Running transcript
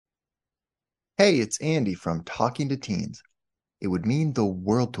Hey, it's Andy from Talking to Teens. It would mean the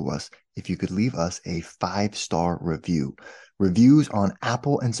world to us if you could leave us a 5-star review. Reviews on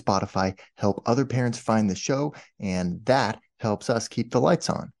Apple and Spotify help other parents find the show, and that helps us keep the lights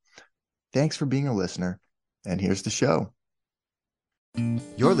on. Thanks for being a listener, and here's the show.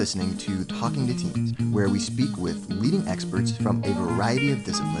 You're listening to Talking to Teens, where we speak with leading experts from a variety of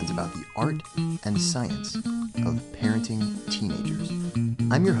disciplines about the art and science of parenting teenagers.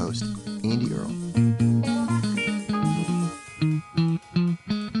 I'm your host, Andy Earle.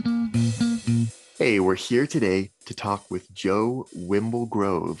 Hey, we're here today to talk with Jo Wimble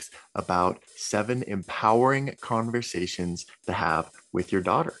Groves about 7 empowering conversations to have with your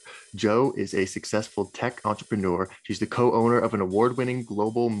daughter. Jo is a successful tech entrepreneur. She's the co-owner of an award-winning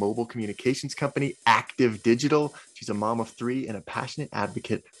global mobile communications company, Active Digital. She's a mom of 3 and a passionate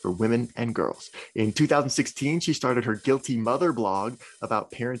advocate for women and girls. In 2016, she started her Guilty Mother blog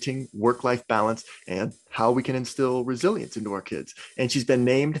about parenting, work-life balance, and how we can instill resilience into our kids. And she's been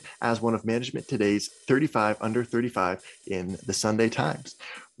named as one of Management Today's 35 under 35 in the Sunday Times.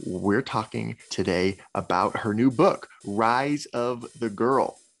 We're talking today about her new book, Rise of the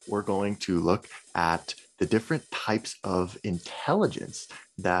Girl. We're going to look at the different types of intelligence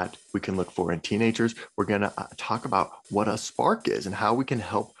that we can look for in teenagers. We're going to talk about what a spark is and how we can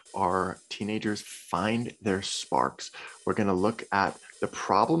help our teenagers find their sparks. We're going to look at the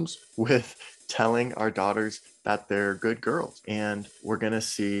problems with telling our daughters that they're good girls. And we're going to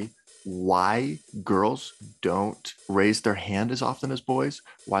see why girls don't raise their hand as often as boys,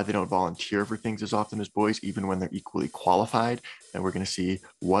 why they don't volunteer for things as often as boys, even when they're equally qualified. And we're going to see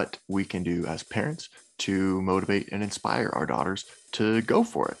what we can do as parents to motivate and inspire our daughters to go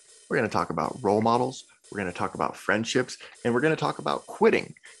for it. We're going to talk about role models. We're going to talk about friendships, and we're going to talk about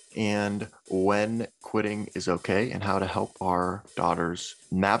quitting and when quitting is okay and how to help our daughters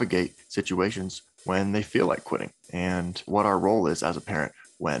navigate situations when they feel like quitting and what our role is as a parent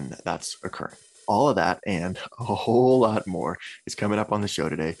when that's occurring. All of that and a whole lot more is coming up on the show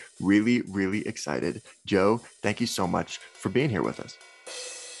today. Really, really excited. Jo, thank you so much for being here with us.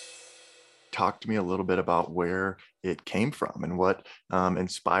 Talk to me a little bit about where it came from and what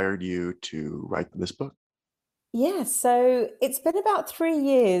inspired you to write this book. Yeah, so it's been about 3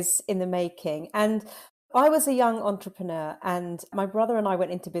 years in the making. And I was a young entrepreneur, and my brother and I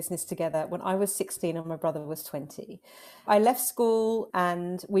went into business together when I was 16 and my brother was 20. I left school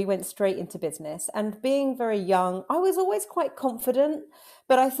and we went straight into business. And being very young, I was always quite confident.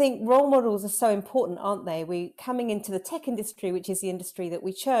 But I think role models are so important, aren't they? We coming into the tech industry, which is the industry that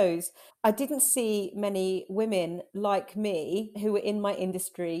we chose. I didn't see many women like me who were in my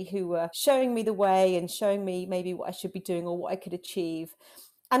industry who were showing me the way and showing me maybe what I should be doing or what I could achieve.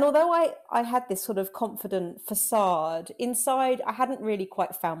 And although I had this sort of confident facade, inside I hadn't really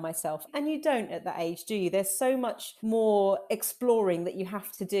quite found myself. And you don't at that age, do you? There's so much more exploring that you have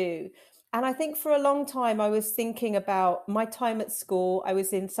to do. And I think for a long time, I was thinking about my time at school. I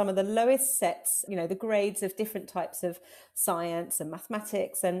was in some of the lowest sets, the grades of different types of science and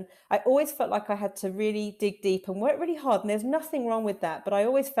mathematics. And I always felt like I had to really dig deep and work really hard. And there's nothing wrong with that. But I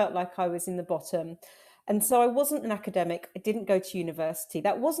always felt like I was in the bottom. And so I wasn't an academic. I didn't go to university.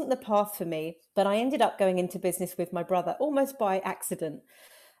 That wasn't the path for me. But I ended up going into business with my brother almost by accident.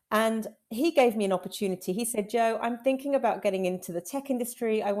 And he gave me an opportunity. He said, Jo, I'm thinking about getting into the tech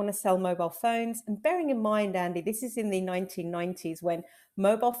industry. I want to sell mobile phones. And bearing in mind, Andy, this is in the 1990s when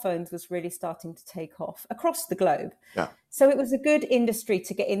mobile phones was really starting to take off across the globe. Yeah. So it was a good industry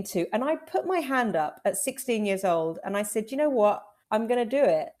to get into. And I put my hand up at 16 years old and I said, you know what? I'm going to do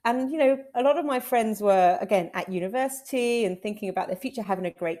it. And, a lot of my friends were, again, at university and thinking about their future, having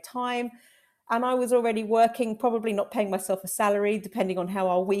a great time. And I was already working, probably not paying myself a salary, depending on how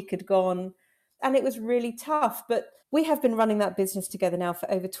our week had gone. And it was really tough. But we have been running that business together now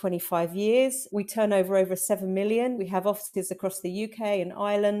for over 25 years. We turn over 7 million. We have offices across the UK and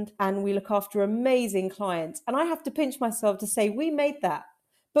Ireland, and we look after amazing clients. And I have to pinch myself to say we made that.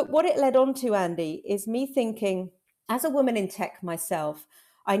 But what it led on to, Andy, is me thinking, as a woman in tech myself,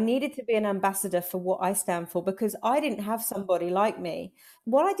 I needed to be an ambassador for what I stand for because I didn't have somebody like me.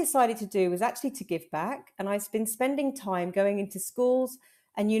 What I decided to do was actually to give back. And I've been spending time going into schools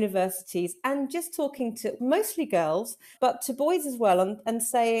and universities and just talking to mostly girls, but to boys as well, and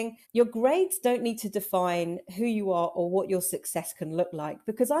saying your grades don't need to define who you are or what your success can look like,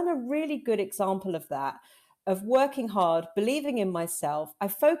 because I'm a really good example of that, of working hard, believing in myself. I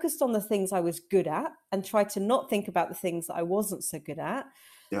focused on the things I was good at and tried to not think about the things that I wasn't so good at.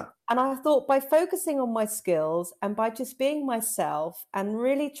 Yeah. And I thought by focusing on my skills and by just being myself and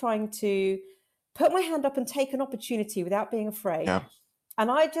really trying to put my hand up and take an opportunity without being afraid, Yeah. And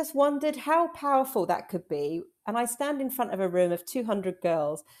I just wondered how powerful that could be. And I stand in front of a room of 200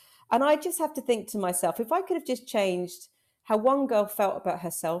 girls. And I just have to think to myself, if I could have just changed how one girl felt about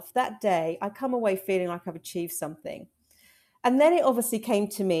herself that day, I come away feeling like I've achieved something. And then it obviously came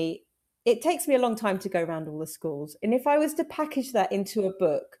to me. It takes me a long time to go around all the schools. And if I was to package that into a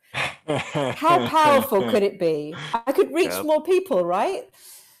book, how powerful could it be? I could reach more people, right?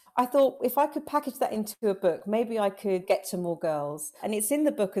 I thought if I could package that into a book, maybe I could get to more girls. And it's in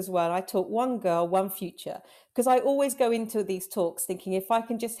the book as well. I taught one girl, one future, because I always go into these talks thinking if I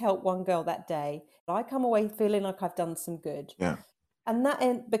can just help one girl that day, I come away feeling like I've done some good. Yeah. And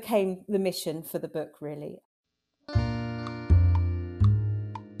that became the mission for the book, really.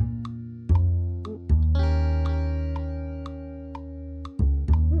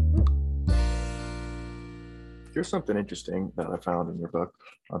 Here's something interesting that I found in your book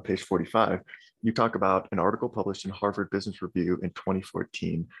on page 45. You talk about an article published in Harvard Business Review in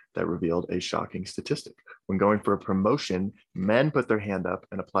 2014 that revealed a shocking statistic. When going for a promotion, men put their hand up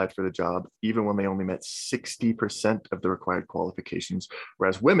and applied for the job, even when they only met 60% of the required qualifications,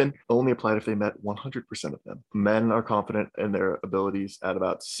 whereas women only applied if they met 100% of them. Men are confident in their abilities at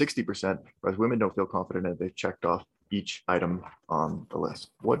about 60%, whereas women don't feel confident and they've checked off each item on the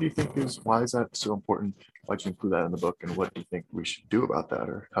list. What do you think why is that so important? Why'd you include that in the book? And what do you think we should do about that?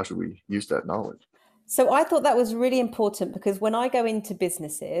 Or how should we use that knowledge? So I thought that was really important because when I go into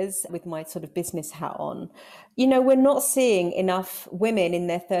businesses with my sort of business hat on, we're not seeing enough women in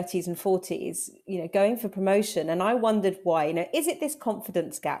their 30s and 40s, going for promotion. And I wondered why, is it this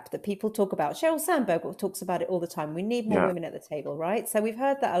confidence gap that people talk about? Sheryl Sandberg talks about it all the time. We need more women at the table, right? So we've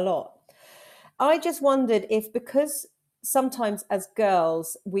heard that a lot. I just wondered if because sometimes as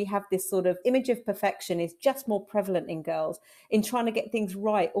girls, we have this sort of image of perfection is just more prevalent in girls in trying to get things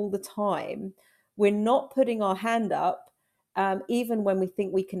right all the time. We're not putting our hand up even when we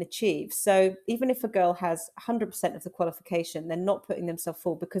think we can achieve. So even if a girl has 100% of the qualification, they're not putting themselves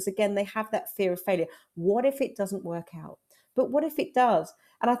forward because, again, they have that fear of failure. What if it doesn't work out? But what if it does?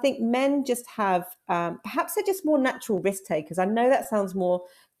 And I think men just have, perhaps they're just more natural risk takers. I know that sounds more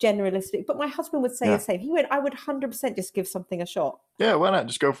generalistic, but my husband would say the same. He went, I would 100% just give something a shot. Yeah, why not?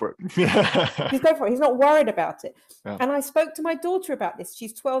 Just go for it. Just go for it. He's not worried about it. Yeah. And I spoke to my daughter about this.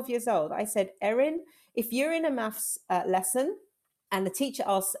 She's 12 years old. I said, Erin, if you're in a maths lesson and the teacher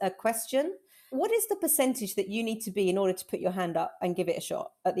asks a question, what is the percentage that you need to be in order to put your hand up and give it a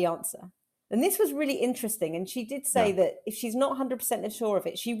shot at the answer? And this was really interesting. And she did say that if she's not 100% sure of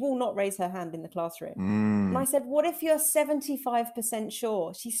it, she will not raise her hand in the classroom. And I said, what if you're 75%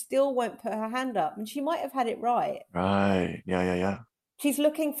 sure? She still won't put her hand up. And she might have had it right. Right. Yeah. She's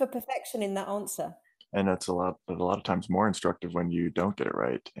looking for perfection in that answer. And that's a lot of times more instructive when you don't get it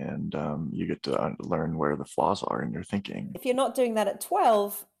right. And you get to learn where the flaws are in your thinking. If you're not doing that at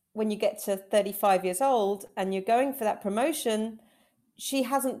 12, when you get to 35 years old and you're going for that promotion, she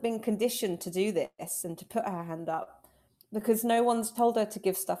hasn't been conditioned to do this and to put her hand up because no one's told her to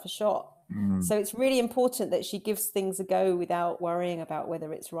give stuff a shot. So it's really important that she gives things a go without worrying about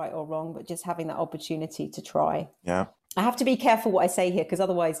whether it's right or wrong, but just having that opportunity to try. Yeah. I have to be careful what I say here because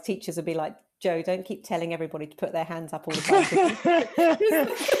otherwise teachers will be like, Joe, don't keep telling everybody to put their hands up all the time.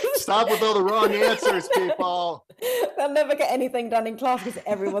 Stop with all the wrong answers, people. They'll never get anything done in class because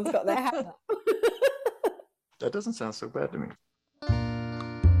everyone's got their hand up. That doesn't sound so bad to me.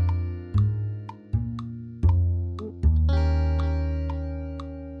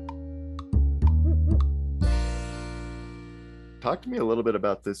 Talk to me a little bit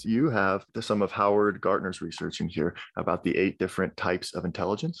about this. You have some of Howard Gardner's research in here about the 8 different types of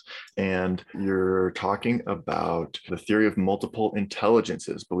intelligence. And you're talking about the theory of multiple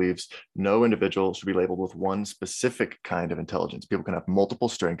intelligences, believes no individual should be labeled with one specific kind of intelligence. People can have multiple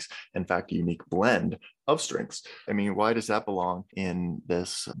strengths, in fact, a unique blend of strengths. I mean, why does that belong in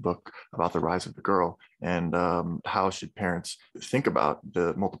this book about the rise of the girl? And how should parents think about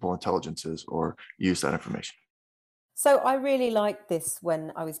the multiple intelligences or use that information? So I really liked this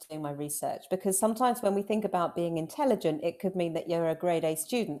when I was doing my research because sometimes when we think about being intelligent, it could mean that you're a grade A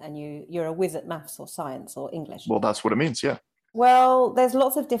student and you're a whiz at maths or science or English. Well, that's what it means, yeah. Well, there's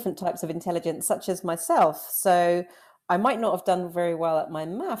lots of different types of intelligence, such as myself. So I might not have done very well at my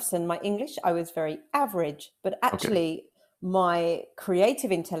maths and my English. I was very average, but actually my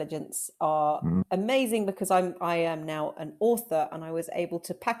creative intelligence are amazing because I am now an author and I was able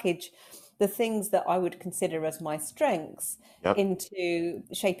to package the things that I would consider as my strengths Yep. into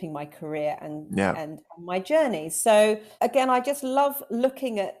shaping my career Yeah. and my journey. So again, I just love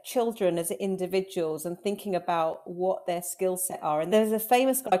looking at children as individuals and thinking about what their skill set are. And there's a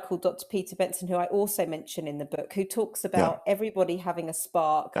famous guy called Dr. Peter Benson, who I also mention in the book, who talks Yeah. about everybody having a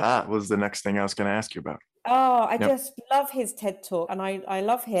spark. That was the next thing I was going to ask you about. Oh, I Yep. just love his TED talk and I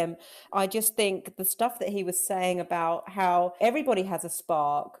love him. I just think the stuff that he was saying about how everybody has a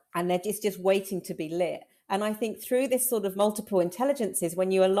spark and they're just waiting to be lit. And I think through this sort of multiple intelligences,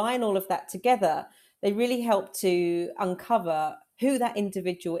 when you align all of that together, they really help to uncover who that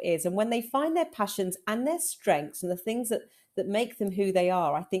individual is. And when they find their passions and their strengths and the things that make them who they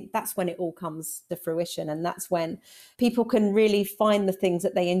are, I think that's when it all comes to fruition. And that's when people can really find the things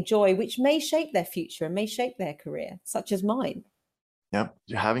that they enjoy, which may shape their future and may shape their career, such as mine. Yep.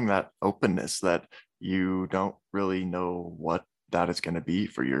 Having that openness that you don't really know what that is going to be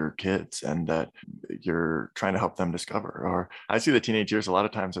for your kids and that you're trying to help them discover. Or I see the teenage years a lot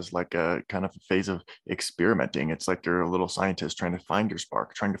of times as like a kind of a phase of experimenting. It's like you're a little scientist trying to find your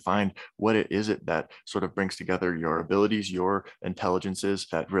spark, trying to find what it is it that sort of brings together your abilities, your intelligences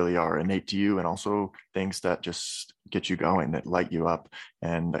that really are innate to you, and also things that just get you going, that light you up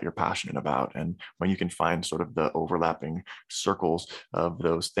and that you're passionate about. And when you can find sort of the overlapping circles of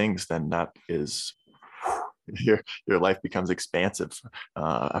those things, then that is your life becomes expansive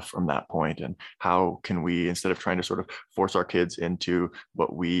from that point. And how can we, instead of trying to sort of force our kids into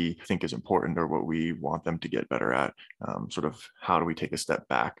what we think is important or what we want them to get better at, sort of how do we take a step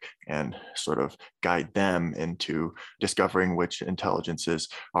back and sort of guide them into discovering which intelligences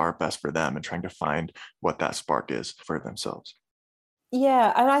are best for them and trying to find what that spark is for themselves.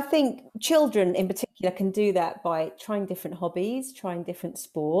 Yeah, and I think children in particular can do that by trying different hobbies, trying different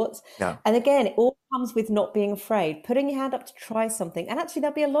sports. Yeah. And again, it all comes with not being afraid, putting your hand up to try something. And actually,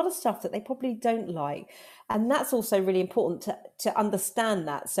 there'll be a lot of stuff that they probably don't like. And that's also really important to understand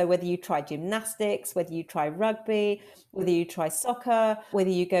that. So whether you try gymnastics, whether you try rugby, whether you try soccer, whether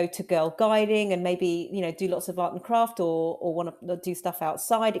you go to girl guiding and maybe, do lots of art and craft or want to do stuff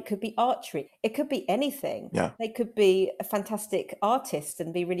outside, it could be archery, it could be anything. Yeah. They could be a fantastic artist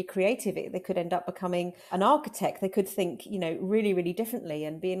and be really creative. They could end up becoming an architect. They could think, really, really differently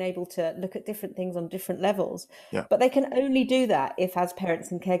and being able to look at different things on different levels. Yeah. But they can only do that if, as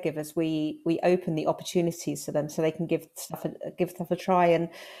parents and caregivers, we open the opportunities to them so they can give stuff a try. And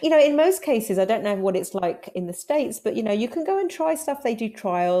in most cases, I don't know what it's like in the States, but you can go and try stuff. They do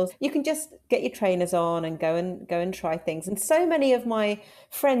trials. You can just get your trainers on and go and try things. And so many of my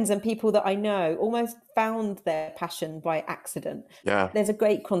friends and people that I know almost found their passion by accident. Yeah. There's a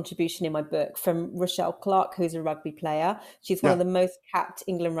great contribution in my book from Rochelle Clark, who's a rugby player. She's one Yeah. of the most capped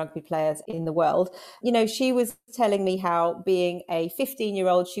England rugby players in the world. She was telling me how, being a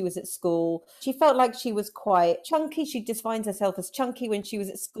 15-year-old, she was at school. She felt like she was quite chunky. She defines herself as chunky when she was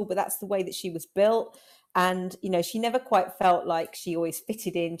at school, but that's the way that she was built. And, she never quite felt like she always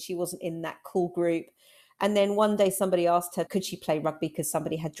fitted in. She wasn't in that cool group. And then one day somebody asked her, could she play rugby because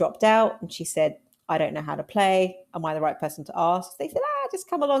somebody had dropped out? And she said, I don't know how to play. Am I the right person to ask? They said, just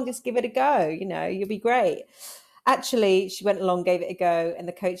come along, just give it a go. You'll be great. Actually, she went along, gave it a go. And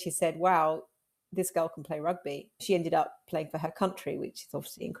the coaches said, wow, this girl can play rugby. She ended up playing for her country, which is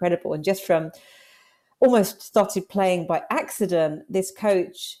obviously incredible. And just from almost started playing by accident, this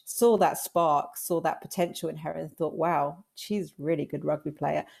coach saw that spark, saw that potential in her and thought, wow, she's a really good rugby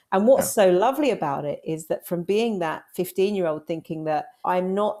player. And what's so lovely about it is that from being that 15-year-old thinking that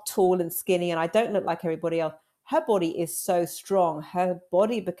I'm not tall and skinny and I don't look like everybody else, her body is so strong. Her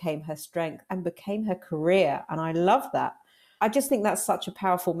body became her strength and became her career. And I love that. I just think that's such a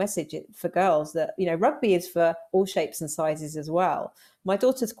powerful message for girls that, rugby is for all shapes and sizes as well. My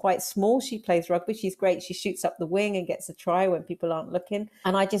daughter's quite small. She plays rugby. She's great. She shoots up the wing and gets a try when people aren't looking.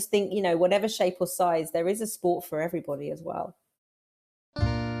 And I just think, whatever shape or size, there is a sport for everybody as well.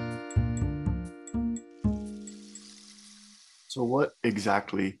 So what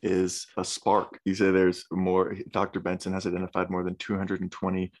exactly is a spark? You say there's more, Dr. Benson has identified more than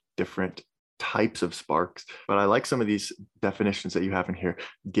 220 different types of sparks, but I like some of these definitions that you have in here.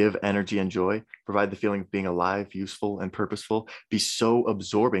 Give energy and joy, provide the feeling of being alive, useful, and purposeful, be so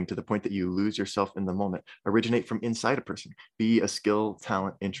absorbing to the point that you lose yourself in the moment, originate from inside a person, be a skill,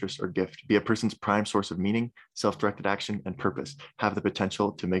 talent, interest, or gift, be a person's prime source of meaning, self-directed action, and purpose, have the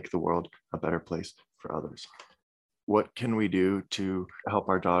potential to make the world a better place for others. What can we do to help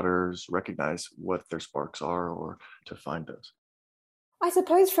our daughters recognize what their sparks are or to find those? I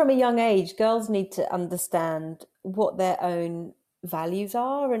suppose from a young age, girls need to understand what their own values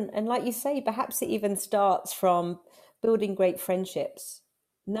are. And like you say, perhaps it even starts from building great friendships.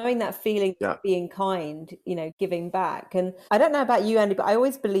 knowing that feeling Yeah. of being kind, giving back. And I don't know about you, Andy, but I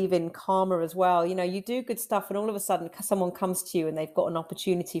always believe in karma as well. You do good stuff and all of a sudden someone comes to you and they've got an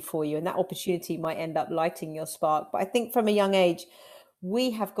opportunity for you, and that opportunity might end up lighting your spark. But I think from a young age,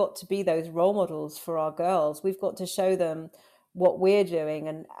 we have got to be those role models for our girls. We've got to show them what we're doing.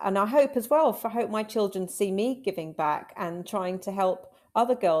 And I hope as well, I hope my children see me giving back and trying to help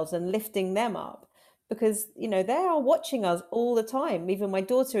other girls and lifting them up, because they are watching us all the time. Even my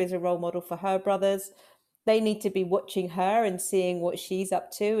daughter is a role model for her brothers. They need to be watching her and seeing what she's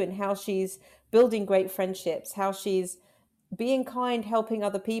up to and how she's building great friendships, how she's being kind, helping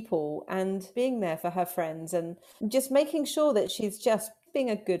other people, and being there for her friends, and just making sure that she's just being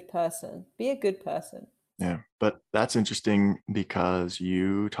a good person. Be a good person. Yeah, but that's interesting because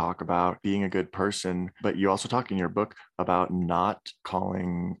you talk about being a good person, but you also talk in your book about not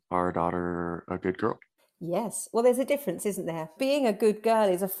calling our daughter a good girl. Yes. Well, there's a difference, isn't there? Being a good girl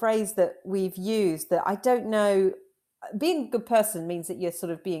is a phrase that we've used that I don't know. Being a good person means that you're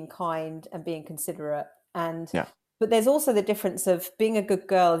sort of being kind and being considerate. And Yeah. but there's also the difference of being a good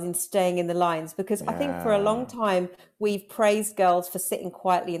girl in staying in the lines, because I think for a long Yeah. time we've praised girls for sitting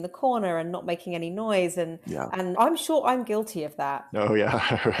quietly in the corner and not making any noise. And Yeah. and I'm sure I'm guilty of that. Oh, yeah.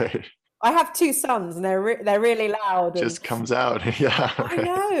 Right. I have two sons and they're really loud, and Just comes out. Yeah.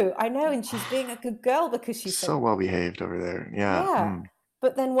 Right. I know, and she's being a good girl because she's so So well behaved over there. Yeah. yeah.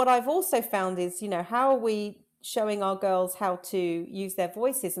 But then what I've also found is, how are we showing our girls how to use their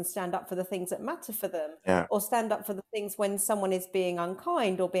voices and stand up for the things that matter for them, Yeah. or stand up for the things when someone is being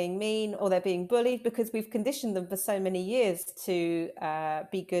unkind or being mean or they're being bullied, because we've conditioned them for so many years to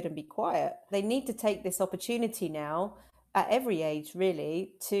be good and be quiet. They need to take this opportunity now at every age,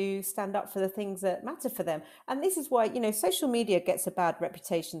 really, to stand up for the things that matter for them. And this is why, social media gets a bad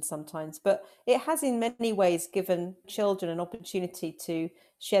reputation sometimes, but it has in many ways given children an opportunity to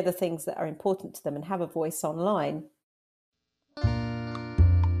share the things that are important to them and have a voice online.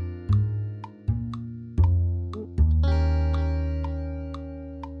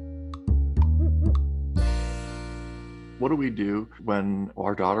 What do we do when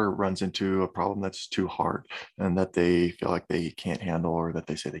our daughter runs into a problem that's too hard and that they feel like they can't handle, or that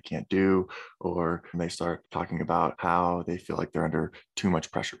they say they can't do, or they start talking about how they feel like they're under too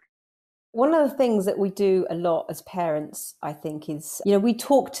much pressure? One of the things that we do a lot as parents, I think, is, we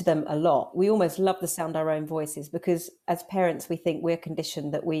talk to them a lot. We almost love the sound of our own voices, because as parents, we think we're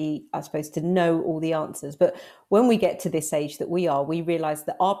conditioned that we are supposed to know all the answers. But when we get to this age that we are, we realize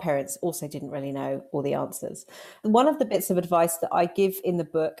that our parents also didn't really know all the answers. One of the bits of advice that I give in the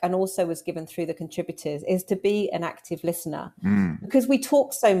book, and also was given through the contributors, is to be an active listener. Mm. Because we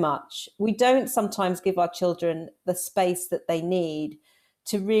talk so much, we don't sometimes give our children the space that they need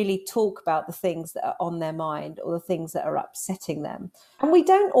to really talk about the things that are on their mind or the things that are upsetting them. And we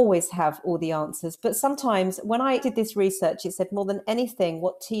don't always have all the answers, but sometimes when I did this research, it said more than anything,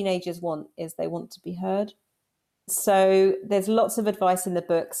 what teenagers want is they want to be heard. So there's lots of advice in the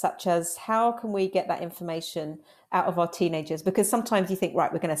book, such as how can we get that information out of our teenagers? Because sometimes you think,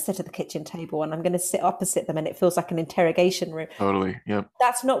 right, we're going to sit at the kitchen table and I'm going to sit opposite them and it feels like an interrogation room. Totally. Yep.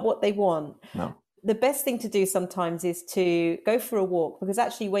 That's not what they want. No. The best thing to do sometimes is to go for a walk, because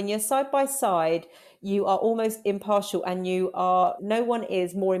actually when you're side by side, you are almost impartial, and no one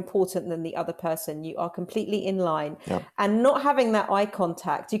is more important than the other person. You are completely in line. Yep. And not having that eye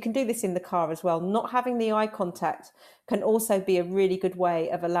contact, you can do this in the car as well. Not having the eye contact can also be a really good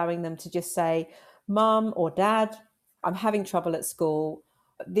way of allowing them to just say, Mum or Dad, I'm having trouble at school.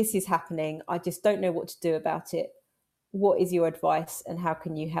 This is happening. I just don't know what to do about it. What is your advice and how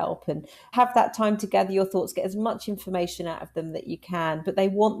can you help? And have that time to gather your thoughts, get as much information out of them that you can. But they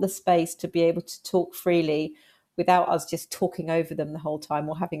want the space to be able to talk freely without us just talking over them the whole time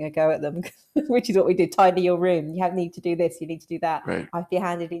or having a go at them, which is what we do. Tidy your room. You need to do this. You need to do that. Right. I've been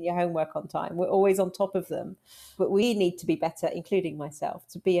handed in your homework on time. We're always on top of them. But we need to be better, including myself,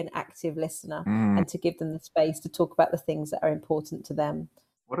 to be an active listener and to give them the space to talk about the things that are important to them.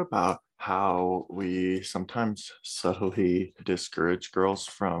 What about how we sometimes subtly discourage girls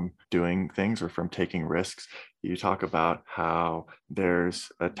from doing things or from taking risks? You talk about how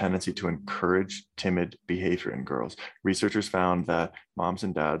there's a tendency to encourage timid behavior in girls. Researchers found that moms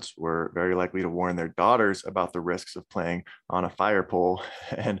and dads were very likely to warn their daughters about the risks of playing on a fire pole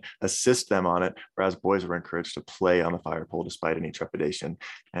and assist them on it, whereas boys were encouraged to play on the fire pole despite any trepidation.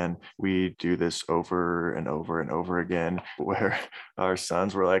 And we do this over and over and over again, where our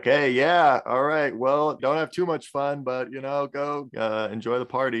sons were like, hey, yeah, all right, well, don't have too much fun, but, go enjoy the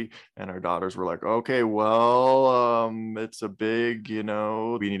party. And our daughters were like, okay, well, well, it's a big,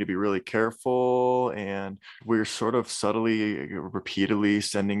 we need to be really careful. And we're sort of subtly, repeatedly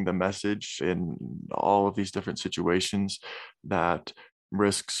sending the message in all of these different situations that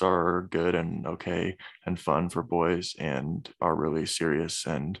risks are good and okay and fun for boys and are really serious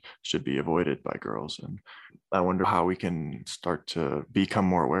and should be avoided by girls. And I wonder how we can start to become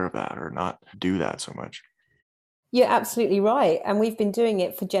more aware of that or not do that so much. You're absolutely right. And we've been doing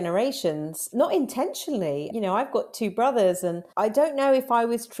it for generations, not intentionally. I've got two brothers, and I don't know if I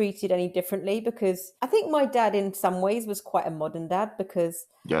was treated any differently because I think my dad, in some ways, was quite a modern dad because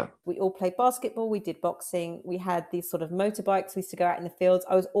Yeah. we all played basketball, we did boxing, we had these sort of motorbikes, we used to go out in the fields.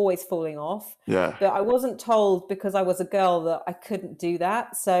 I was always falling off, Yeah. but I wasn't told because I was a girl that I couldn't do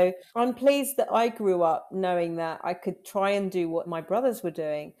that. So I'm pleased that I grew up knowing that I could try and do what my brothers were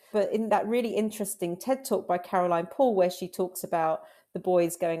doing. But in that really interesting TED talk by Caroline Paul, where she talks about the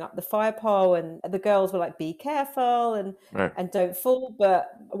boys going up the fire pole and the girls were like, be careful Right. and don't fall. But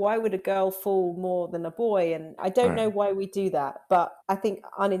why would a girl fall more than a boy? And I don't Right. know why we do that, but I think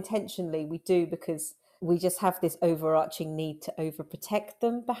unintentionally we do because we just have this overarching need to overprotect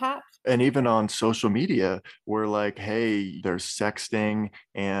them, perhaps. And even on social media, we're like, hey, there's sexting,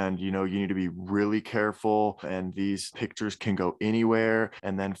 and you need to be really careful, and these pictures can go anywhere.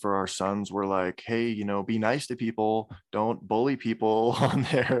 And then for our sons, we're like, hey, be nice to people, don't bully people on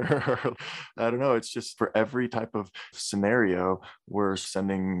there. I don't know. It's just for every type of scenario, we're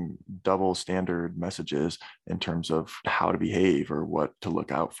sending double standard messages in terms of how to behave or what to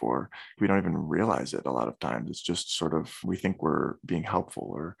look out for. We don't even realize it a lot of times. It's just sort of, we think we're being helpful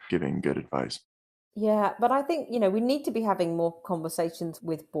or giving good advice. Yeah, but I think, we need to be having more conversations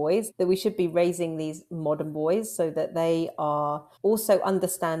with boys, that we should be raising these modern boys so that they are also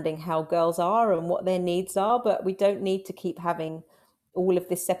understanding how girls are and what their needs are. But we don't need to keep having all of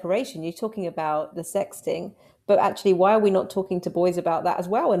this separation. You're talking about the sexting, but actually, why are we not talking to boys about that as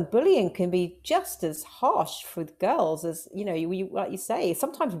well? And bullying can be just as harsh for the girls as, like you say,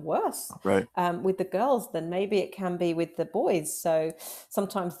 sometimes worse Right. with the girls than maybe it can be with the boys. So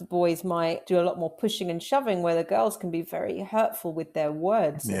sometimes the boys might do a lot more pushing and shoving, where the girls can be very hurtful with their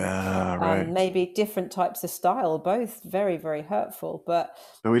words and Yeah. Right. maybe different types of style, both very, very hurtful. But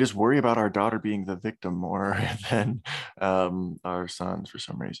But we just worry about our daughter being the victim more than our sons for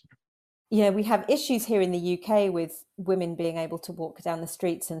some reason. we have issues here in the UK with women being able to walk down the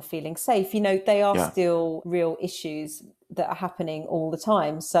streets and feeling safe. They are Yeah. still real issues that are happening all the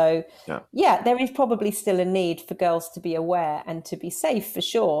time. So, Yeah. yeah, there is probably still a need for girls to be aware and to be safe for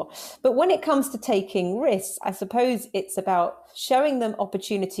sure. But when it comes to taking risks, I suppose it's about showing them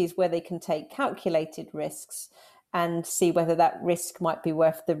opportunities where they can take calculated risks and see whether that risk might be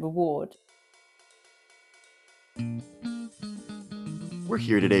worth the reward. We're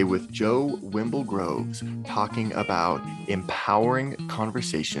here today with Joe Wimble Groves talking about empowering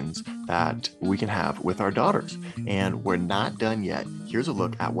conversations that we can have with our daughters. And we're not done yet. Here's a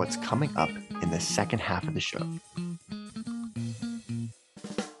look at what's coming up in the second half of the show.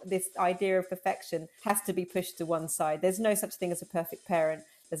 This idea of perfection has to be pushed to one side. There's no such thing as a perfect parent.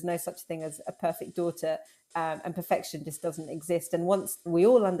 There's no such thing as a perfect daughter. And perfection just doesn't exist. And once we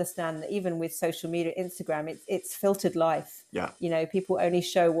all understand that, even with social media, Instagram, it's filtered life. Yeah. People only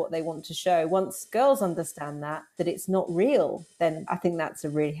show what they want to show. Once girls understand that it's not real, then I think that's a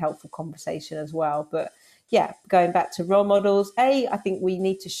really helpful conversation as well. But yeah, going back to role models, I think we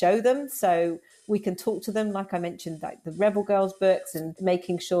need to show them so we can talk to them, like I mentioned, like the Rebel Girls books, and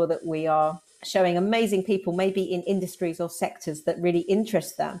making sure that we are showing amazing people, maybe in industries or sectors that really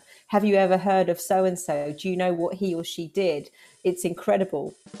interest them. Have you ever heard of so-and-so? Do you know what he or she did? It's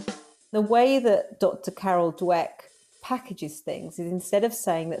incredible. The way that Dr. Carol Dweck packages things is, instead of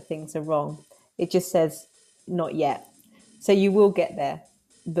saying that things are wrong, it just says, not yet. So you will get there,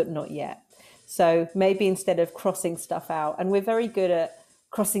 but not yet. So maybe instead of crossing stuff out, and we're very good at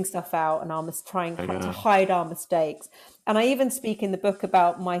crossing stuff out and trying to hide our mistakes. And I even speak in the book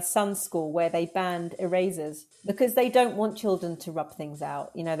about my son's school, where they banned erasers because they don't want children to rub things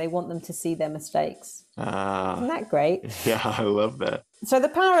out. They want them to see their mistakes. Isn't that great? Yeah, I love that. So the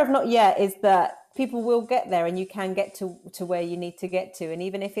power of not yet is that people will get there, and you can get to where you need to get to. And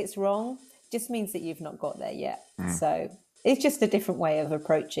even if it's wrong, it just means that you've not got there yet. So it's just a different way of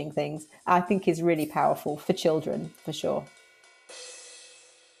approaching things. I think is really powerful for children, for sure.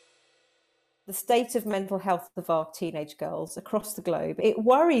 The state of mental health of our teenage girls across the globe, it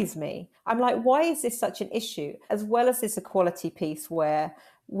worries me. I'm like, why is this such an issue? As well as this equality piece where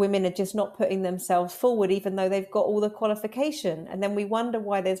women are just not putting themselves forward, even though they've got all the qualification. And then we wonder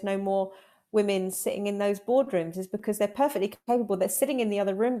why there's no more women sitting in those boardrooms is because they're perfectly capable. They're sitting in the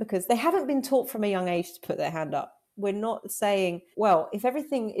other room because they haven't been taught from a young age to put their hand up. We're not saying, well, if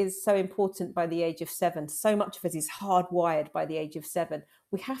everything is so important by the age of 7, so much of it is hardwired by the age of 7,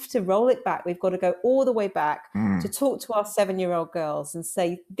 we have to roll it back. We've got to go all the way back to talk to our 7-year-old girls and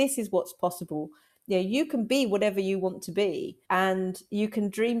say, this is what's possible. You can be whatever you want to be, and you can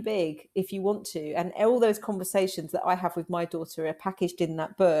dream big if you want to. And all those conversations that I have with my daughter are packaged in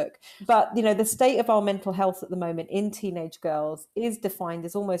that book. But, the state of our mental health at the moment in teenage girls is defined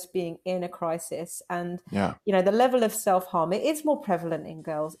as almost being in a crisis. And, the level of self-harm, it is more prevalent in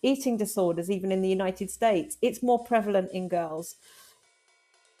girls. Eating disorders, even in the United States, it's more prevalent in girls.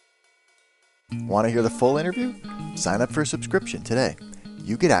 Want to hear the full interview? Sign up for a subscription today.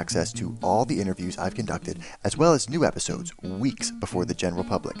 You get access to all the interviews I've conducted, as well as new episodes weeks before the general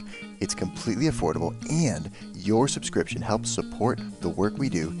public. It's completely affordable, and your subscription helps support the work we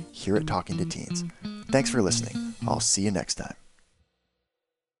do here at Talking to Teens. Thanks for listening. I'll see you next time.